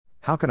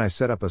How can I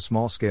set up a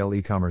small-scale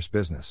e-commerce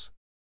business?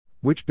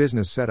 Which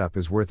business setup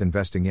is worth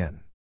investing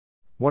in?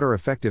 What are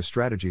effective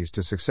strategies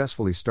to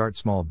successfully start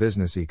small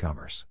business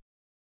e-commerce?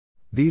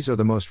 These are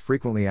the most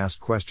frequently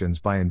asked questions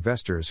by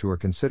investors who are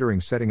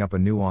considering setting up a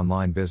new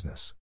online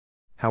business.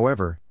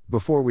 However,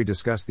 before we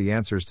discuss the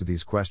answers to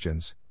these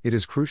questions, it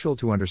is crucial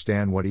to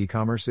understand what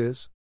e-commerce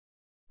is.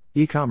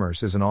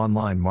 E-commerce is an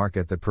online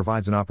market that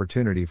provides an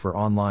opportunity for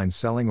online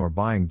selling or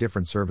buying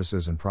different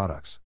services and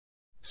products.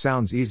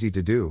 Sounds easy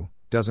to do,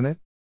 doesn't it?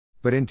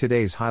 But in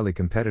today's highly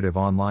competitive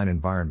online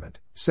environment,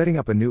 setting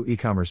up a new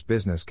e-commerce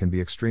business can be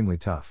extremely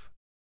tough.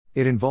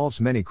 It involves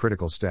many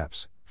critical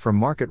steps, from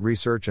market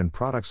research and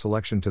product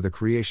selection to the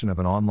creation of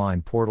an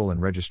online portal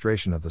and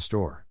registration of the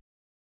store.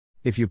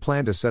 If you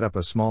plan to set up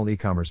a small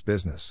e-commerce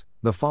business,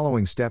 the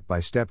following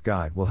step-by-step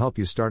guide will help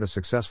you start a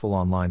successful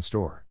online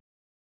store.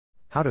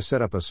 How to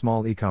set up a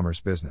small e-commerce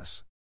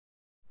business.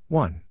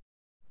 1.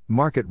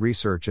 Market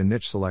research and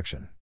niche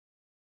selection.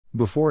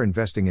 Before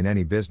investing in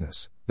any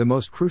business, the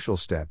most crucial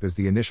step is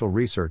the initial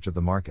research of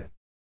the market.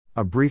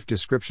 A brief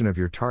description of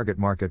your target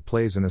market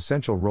plays an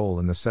essential role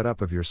in the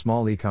setup of your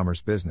small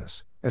e-commerce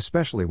business,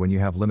 especially when you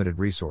have limited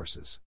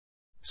resources.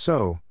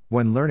 So,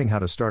 when learning how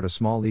to start a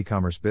small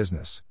e-commerce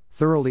business,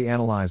 thoroughly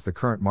analyze the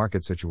current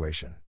market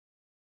situation.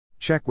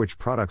 Check which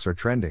products are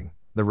trending,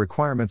 the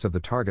requirements of the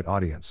target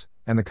audience,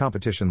 and the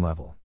competition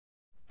level.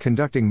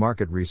 Conducting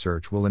market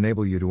research will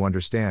enable you to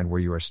understand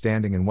where you are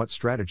standing and what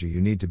strategy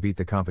you need to beat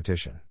the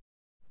competition.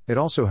 It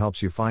also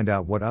helps you find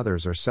out what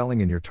others are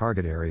selling in your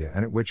target area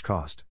and at which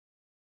cost.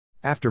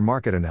 After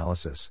market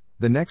analysis,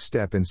 the next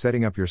step in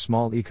setting up your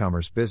small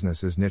e-commerce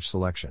business is niche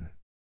selection.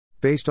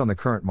 Based on the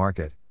current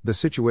market, the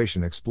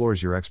situation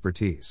explores your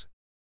expertise.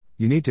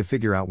 You need to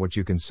figure out what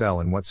you can sell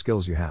and what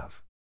skills you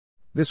have.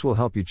 This will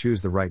help you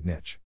choose the right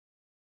niche.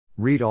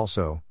 Read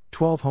also,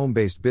 12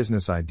 home-based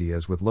business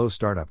ideas with low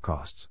startup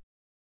costs.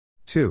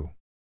 2.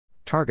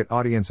 Target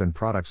audience and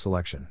product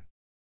selection.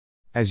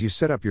 As you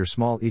set up your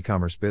small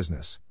e-commerce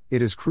business,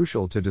 it is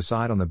crucial to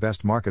decide on the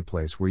best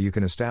marketplace where you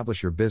can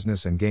establish your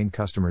business and gain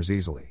customers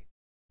easily.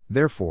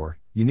 Therefore,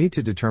 you need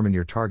to determine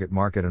your target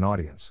market and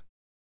audience.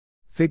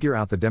 Figure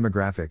out the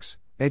demographics,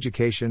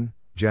 education,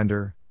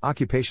 gender,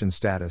 occupation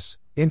status,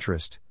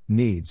 interest,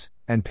 needs,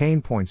 and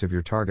pain points of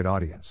your target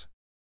audience.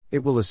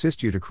 It will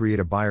assist you to create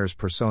a buyer's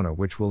persona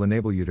which will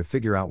enable you to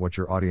figure out what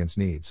your audience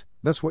needs,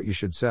 thus what you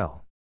should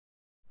sell.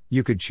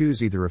 You could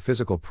choose either a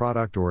physical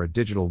product or a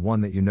digital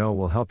one that you know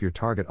will help your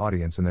target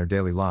audience in their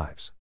daily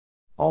lives.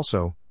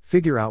 Also,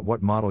 figure out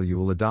what model you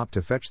will adopt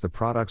to fetch the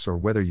products or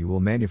whether you will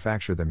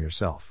manufacture them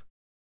yourself.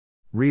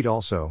 Read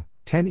also,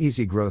 10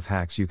 easy growth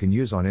hacks you can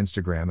use on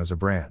Instagram as a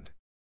brand.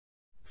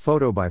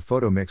 Photo by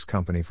Photo Mix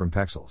Company from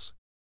Pexels.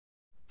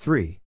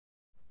 3.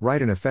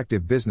 Write an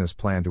effective business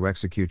plan to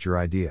execute your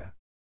idea.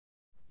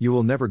 You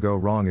will never go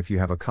wrong if you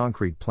have a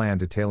concrete plan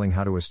detailing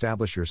how to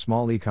establish your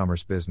small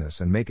e-commerce business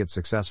and make it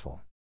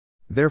successful.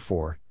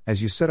 Therefore,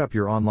 as you set up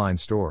your online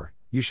store,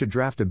 you should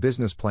draft a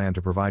business plan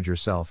to provide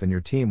yourself and your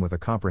team with a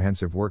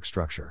comprehensive work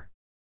structure.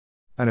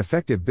 An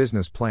effective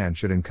business plan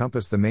should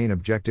encompass the main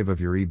objective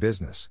of your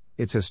e-business,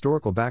 its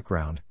historical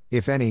background,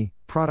 if any,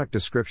 product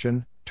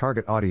description,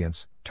 target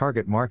audience,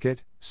 target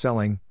market,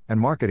 selling, and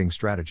marketing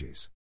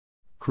strategies.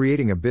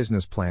 Creating a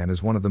business plan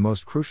is one of the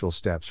most crucial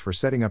steps for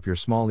setting up your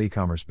small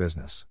e-commerce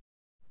business.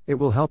 It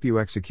will help you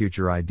execute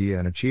your idea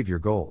and achieve your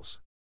goals.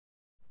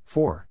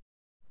 4.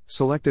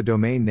 Select a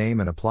domain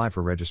name and apply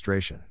for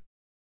registration.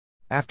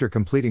 After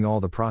completing all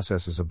the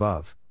processes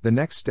above, the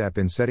next step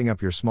in setting up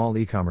your small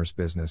e-commerce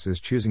business is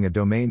choosing a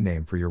domain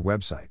name for your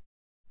website.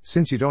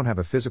 Since you don't have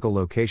a physical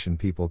location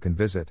people can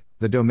visit,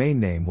 the domain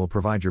name will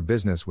provide your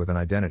business with an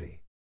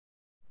identity.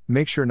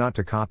 Make sure not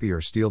to copy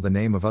or steal the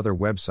name of other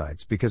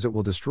websites because it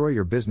will destroy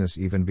your business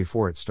even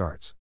before it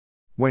starts.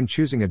 When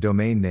choosing a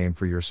domain name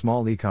for your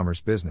small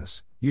e-commerce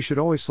business, you should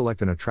always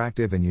select an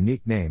attractive and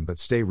unique name but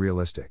stay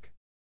realistic.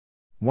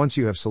 Once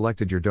you have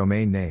selected your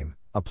domain name,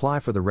 apply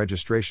for the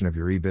registration of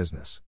your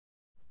e-business.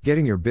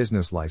 Getting your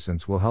business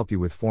license will help you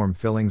with form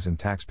fillings and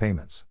tax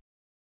payments.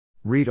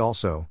 Read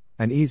also,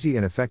 an easy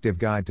and effective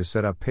guide to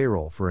set up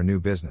payroll for a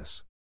new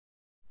business.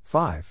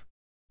 5.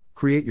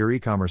 Create your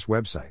e-commerce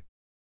website.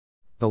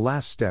 The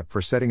last step for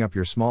setting up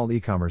your small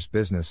e-commerce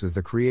business is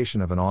the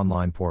creation of an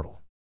online portal.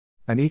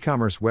 An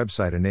e-commerce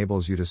website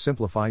enables you to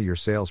simplify your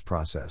sales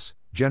process,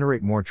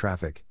 generate more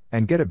traffic,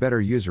 and get a better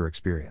user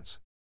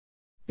experience.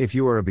 If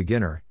you are a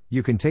beginner,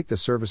 you can take the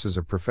services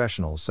of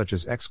professionals such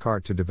as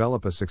Xcart to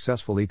develop a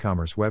successful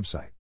e-commerce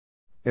website.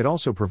 It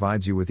also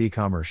provides you with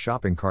e-commerce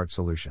shopping cart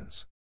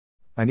solutions.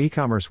 An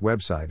e-commerce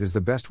website is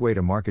the best way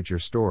to market your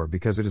store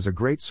because it is a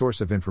great source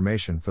of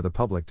information for the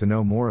public to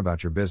know more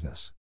about your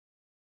business.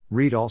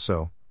 Read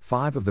also,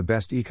 5 of the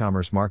best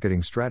e-commerce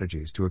marketing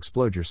strategies to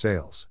explode your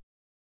sales.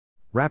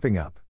 Wrapping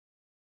up.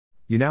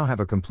 You now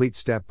have a complete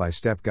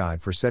step-by-step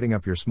guide for setting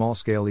up your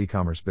small-scale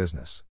e-commerce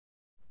business.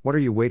 What are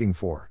you waiting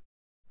for?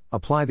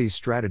 Apply these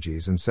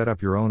strategies and set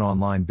up your own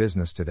online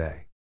business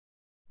today.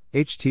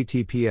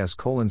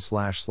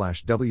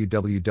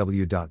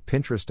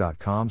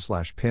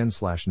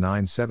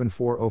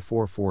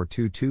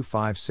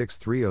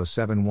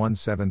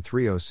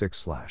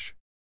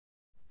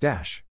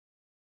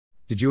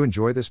 Did you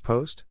enjoy this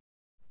post?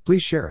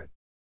 Please share it.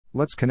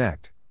 Let's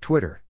connect.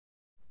 Twitter,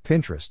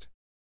 Pinterest,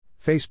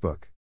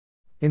 Facebook,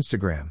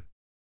 Instagram,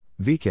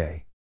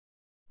 VK.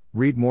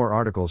 Read more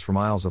articles from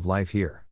Isles of Life here.